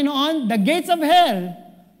 sabi ng Panginoon, the gates of hell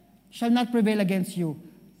shall not prevail against you.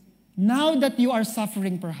 Now that you are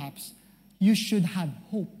suffering perhaps, you should have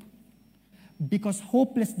hope. Because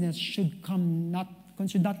hopelessness should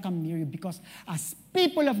not come near you. Because as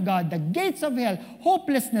people of God, the gates of hell,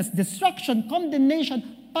 hopelessness, destruction,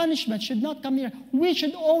 condemnation, punishment should not come near. We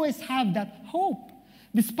should always have that hope.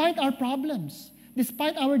 Despite our problems,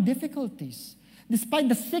 despite our difficulties, despite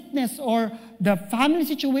the sickness or the family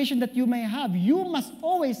situation that you may have, you must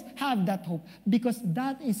always have that hope because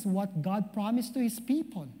that is what God promised to His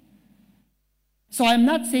people. So I'm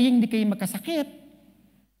not saying hindi kayo magkasakit,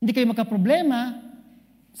 hindi kayo magkaproblema.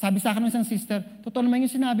 Sabi sa akin ng isang sister, totoo naman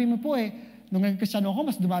yung sinabi mo po nung naging Kristiyano ako,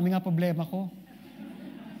 mas dumami nga problema ko.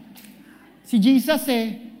 Si Jesus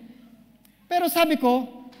Pero sabi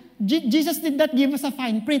ko, Jesus did not give us a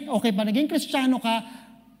fine print. Okay, pa naging Kristiyano ka,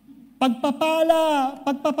 pagpapala,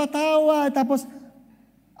 pagpapatawa, tapos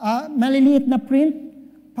maliliit na print,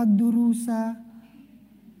 pagdurusa,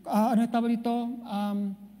 ano tawag dito,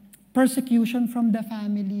 persecution from the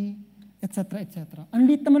family, etc., etc. Ang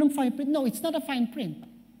liit naman ng fine print. No, it's not a fine print.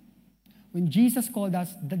 When Jesus called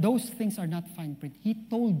us, those things are not fine print. He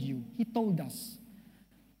told us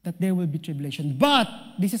that there will be tribulation. But,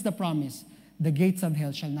 this is the promise, the gates of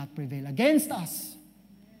hell shall not prevail against us.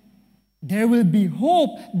 There will be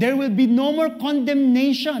hope. There will be no more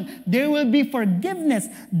condemnation. There will be forgiveness.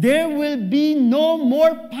 There will be no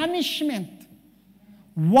more punishment.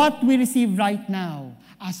 What we receive right now,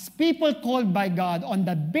 as people called by God on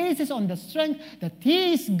the basis, on the strength that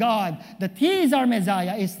He is God, that He is our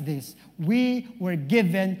Messiah, is this. We were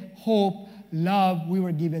given hope, love, we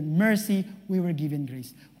were given mercy, we were given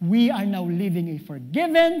grace. We are now living a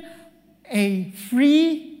forgiven, a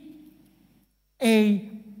free, a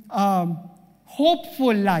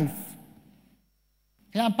hopeful life.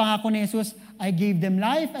 Kaya ang pangako ni Jesus, I gave them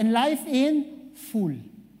life and life in full.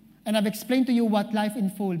 And I've explained to you what life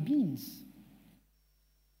in full means.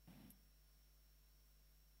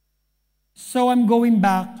 So I'm going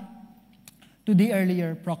back to the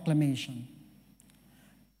earlier proclamation.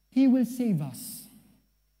 He will save us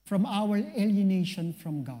from our alienation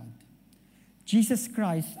from God. Jesus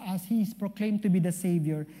Christ, as He is proclaimed to be the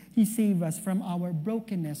Savior, He saved us from our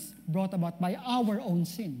brokenness brought about by our own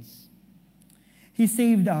sins. He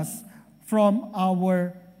saved us from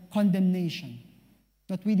our condemnation,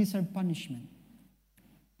 that we deserve punishment.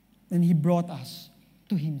 And He brought us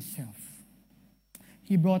to Himself.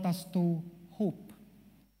 He brought us to hope.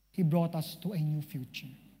 He brought us to a new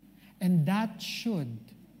future. And that should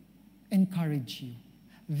encourage you.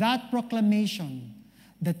 That proclamation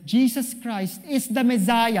that Jesus Christ is the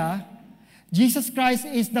Messiah, Jesus Christ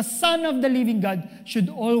is the Son of the living God should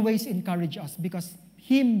always encourage us, because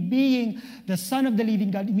Him being the Son of the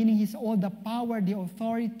living God, meaning He's all the power, the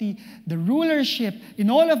authority, the rulership in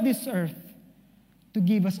all of this earth to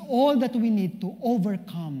give us all that we need to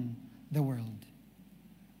overcome the world.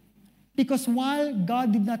 Because while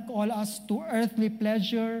God did not call us to earthly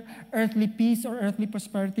pleasure, earthly peace, or earthly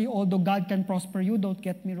prosperity, although God can prosper you, don't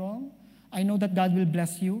get me wrong. I know that God will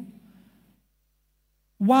bless you.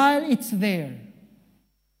 While it's there,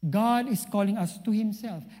 God is calling us to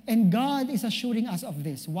Himself. And God is assuring us of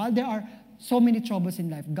this. While there are so many troubles in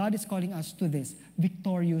life, God is calling us to this,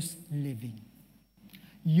 victorious living.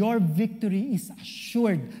 Your victory is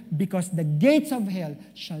assured because the gates of hell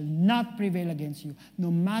shall not prevail against you.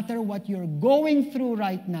 No matter what you're going through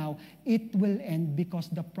right now, it will end, because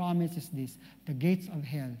the promise is this. The gates of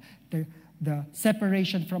hell, the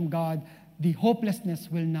separation from God, the hopelessness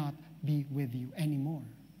will not be with you anymore.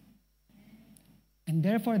 And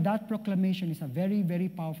therefore, that proclamation is a very, very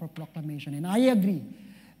powerful proclamation. And I agree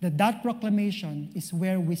that that proclamation is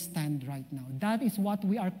where we stand right now. That is what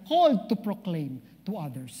we are called to proclaim to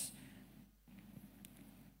others.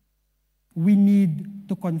 We need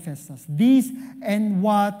to confess us. These and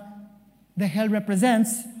what the hell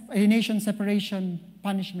represents, alienation, separation,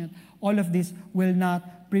 punishment, all of this will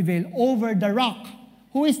not prevail over the rock.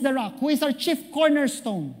 Who is the rock? Who is our chief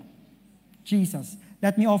cornerstone? Jesus.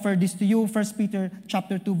 Let me offer this to you, 1 Peter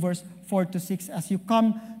chapter 2, verse 4 to 6. As you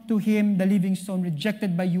come to Him, the living stone,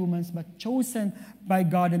 rejected by humans, but chosen by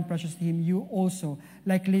God and precious to Him, you also,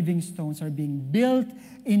 like living stones, are being built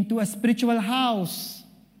into a spiritual house.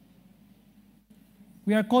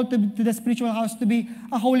 We are called to the spiritual house to be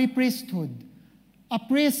a holy priesthood. A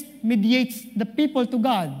priest mediates the people to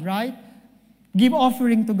God, right? Give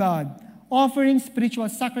offering to God. Offering spiritual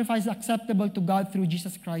sacrifice acceptable to God through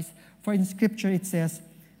Jesus Christ. For in Scripture it says,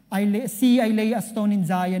 I lay a stone in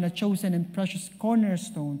Zion, a chosen and precious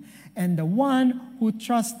cornerstone, and the one who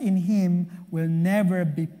trusts in Him will never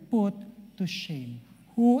be put to shame.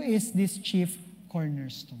 Who is this chief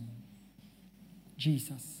cornerstone?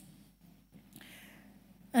 Jesus.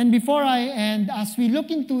 And before I end, as we look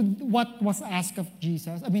into what was asked of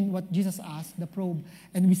Jesus, what Jesus asked, the probe,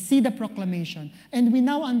 and we see the proclamation, and we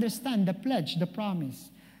now understand the pledge, the promise.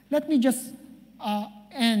 Let me just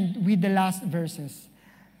end with the last verses.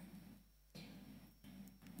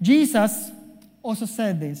 Jesus also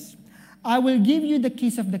said this, I will give you the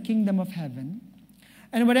keys of the kingdom of heaven,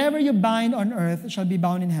 and whatever you bind on earth shall be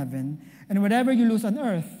bound in heaven, and whatever you loose on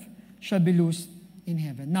earth shall be loosed in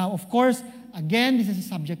heaven. Now, of course, again, this is a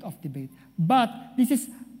subject of debate. But this is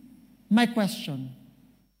my question.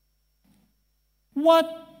 What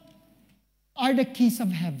are the keys of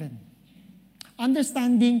heaven?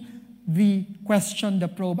 Understanding the question, the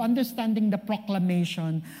probe, understanding the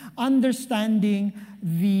proclamation, understanding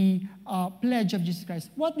the pledge of Jesus Christ.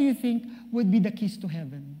 What do you think would be the keys to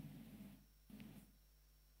heaven?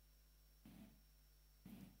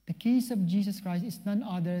 The keys of Jesus Christ is none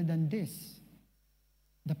other than this.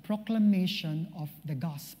 The proclamation of the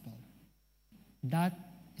gospel. That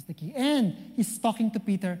is the key. And He's talking to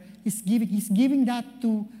Peter. He's giving that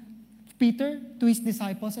to Peter, to His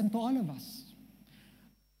disciples, and to all of us.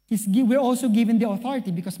 We're also given the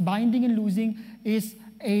authority, because binding and loosing is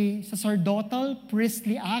a sacerdotal,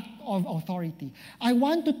 priestly act of authority. I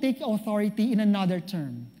want to take authority in another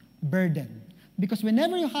term, burden. Because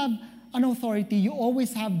whenever you have an authority, you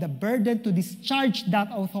always have the burden to discharge that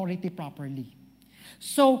authority properly.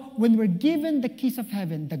 So when we're given the keys of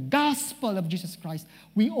heaven, the gospel of Jesus Christ,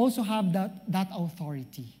 we also have that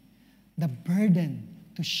authority, the burden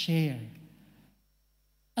to share.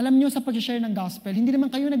 Alam nyo, sa pag-share ng gospel, hindi naman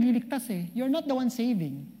kayo nagliligtas eh. You're not the one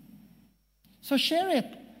saving. So share it.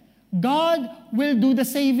 God will do the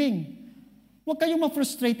saving. Huwag kayong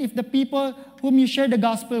ma-frustrate if the people whom you share the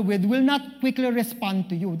gospel with will not quickly respond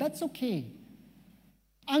to you. That's okay.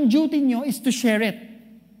 Ang duty nyo is to share it.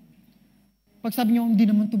 Pag sabi nyo, hindi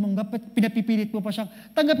naman tumanggap, at pinapipilit mo pa siyang,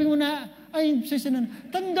 tanggapin mo na,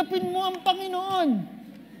 tanggapin mo ang Panginoon.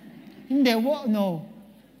 Hindi, no.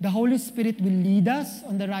 The Holy Spirit will lead us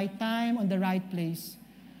on the right time, on the right place.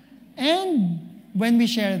 And when we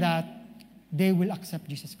share that, they will accept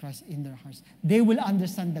Jesus Christ in their hearts. They will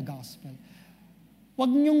understand the gospel. Huwag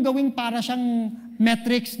niyong gawing para siyang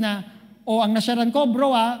metrics na, ang nasyaran ko,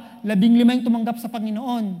 15 yung tumanggap sa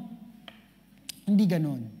Panginoon. Hindi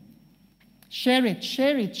ganon. Share it,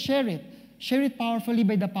 share it, share it. Share it powerfully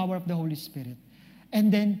by the power of the Holy Spirit. And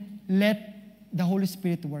then, let the Holy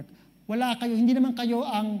Spirit work. Hindi naman kayo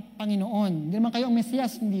ang Panginoon. Hindi naman kayo ang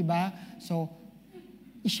Mesiyas, hindi ba? So,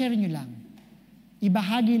 i-share nyo lang.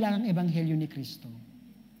 Ibahagi lang ang Ebanghelyo ni Kristo.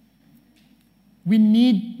 we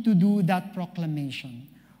need to do that proclamation.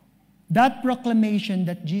 That proclamation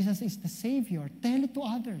that Jesus is the Savior. Tell it to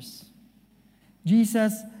others.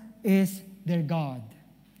 Jesus is their God.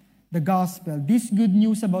 The gospel, this good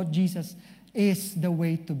news about Jesus is the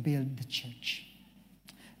way to build the church.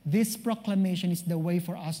 This proclamation is the way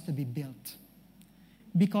for us to be built.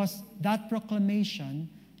 Because that proclamation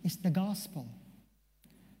is the gospel.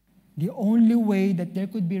 The only way that there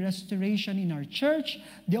could be restoration in our church,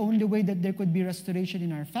 the only way that there could be restoration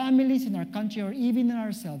in our families, in our country, or even in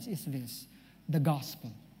ourselves is this, the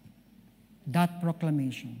gospel. That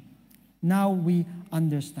proclamation. Now we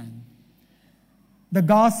understand. The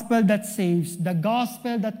gospel that saves, the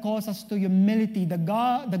gospel that calls us to humility, the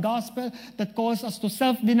gospel that calls us to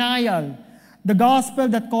self-denial, the gospel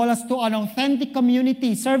that calls us to an authentic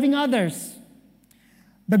community, serving others,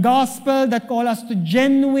 the gospel that calls us to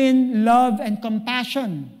genuine love and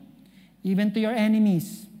compassion, even to your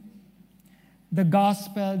enemies, the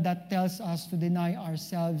gospel that tells us to deny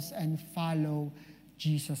ourselves and follow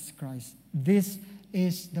Jesus Christ. This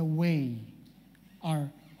is the way our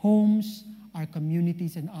homes, our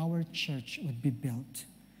communities, and our church would be built.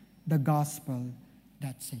 The gospel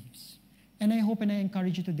that saves. And I hope and I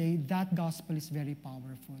encourage you today, that gospel is very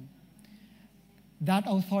powerful. That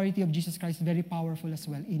authority of Jesus Christ is very powerful as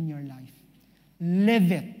well in your life.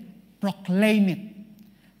 Live it. Proclaim it.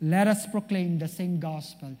 Let us proclaim the same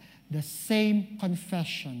gospel, the same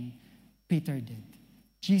confession Peter did.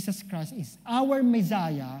 Jesus Christ is our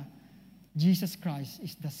Messiah. Jesus Christ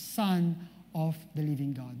is the Son of the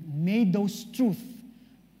living God. May those truths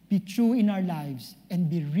be true in our lives and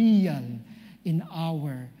be real in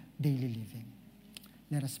our daily living.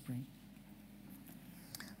 Let us pray.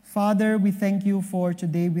 Father, we thank you for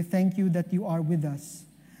today. We thank you that you are with us.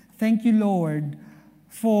 Thank you, Lord,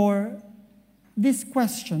 for this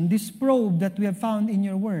question, this probe that we have found in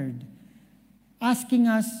your word, asking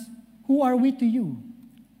us, who are we to you?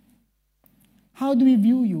 How do we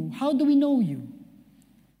view you? How do we know you?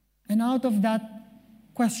 And out of that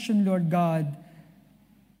question, Lord God,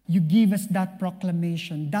 you give us that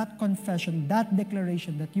proclamation, that confession, that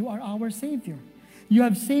declaration that you are our Savior. You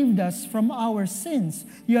have saved us from our sins.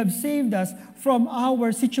 You have saved us from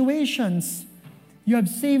our situations. You have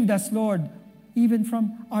saved us, Lord, even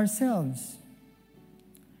from ourselves.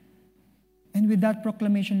 And with that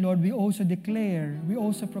proclamation, Lord, we also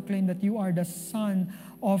proclaim that you are the Son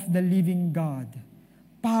of the living God,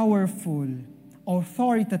 powerful,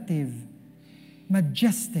 authoritative,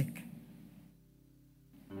 majestic,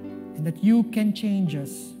 and that you can change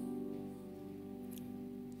us.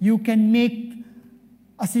 You can make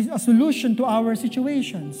a solution to our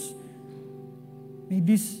situations. May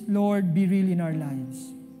this, Lord, be real in our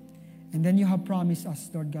lives. And then you have promised us,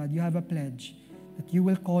 Lord God, you have a pledge that you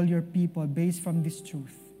will call your people based from this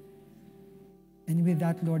truth. And with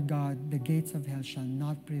that, Lord God, the gates of hell shall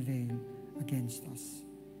not prevail against us.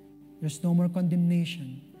 There's no more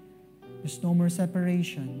condemnation. There's no more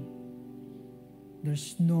separation.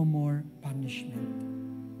 There's no more punishment.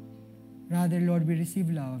 Rather, Lord, we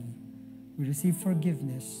receive love. We receive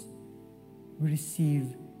forgiveness. We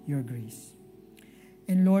receive your grace.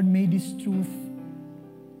 And Lord, may this truth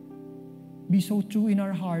be so true in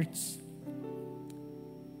our hearts,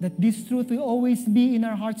 that this truth will always be in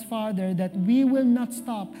our hearts, Father, that we will not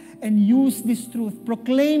stop and use this truth,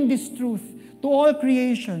 proclaim this truth to all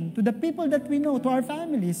creation, to the people that we know, to our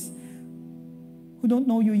families who don't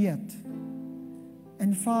know you yet.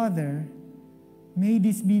 And Father, may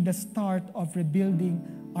this be the start of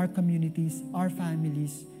rebuilding our communities, our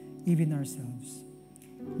families, even ourselves.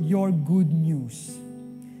 Your good news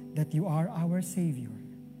that you are our Savior,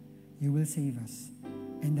 you will save us,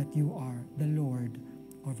 and that you are the Lord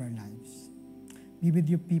of our lives. Be with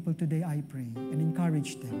your people today, I pray, and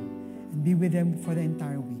encourage them, and be with them for the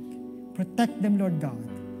entire week. Protect them, Lord God.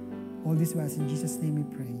 All this was in Jesus' name we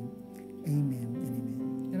pray. Amen and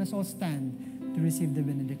amen. Let us all stand to receive the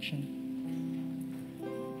benediction.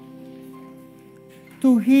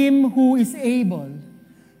 To him who is able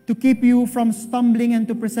to keep you from stumbling and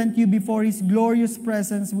to present you before his glorious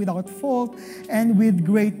presence without fault and with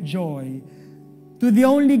great joy. To the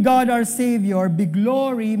only God, our Savior, be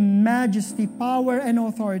glory, majesty, power, and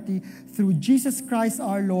authority through Jesus Christ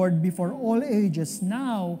our Lord before all ages,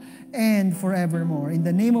 now and forevermore. In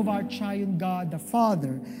the name of our triune God, the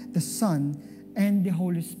Father, the Son, and the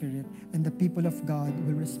Holy Spirit. And the people of God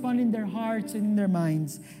will respond in their hearts and in their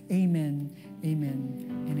minds. Amen,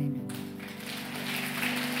 amen, and amen.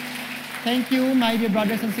 Thank you, my dear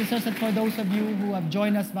brothers and sisters, and for those of you who have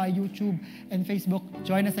joined us via YouTube and Facebook,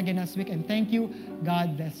 join us again next week. And thank you.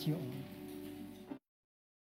 God bless you all.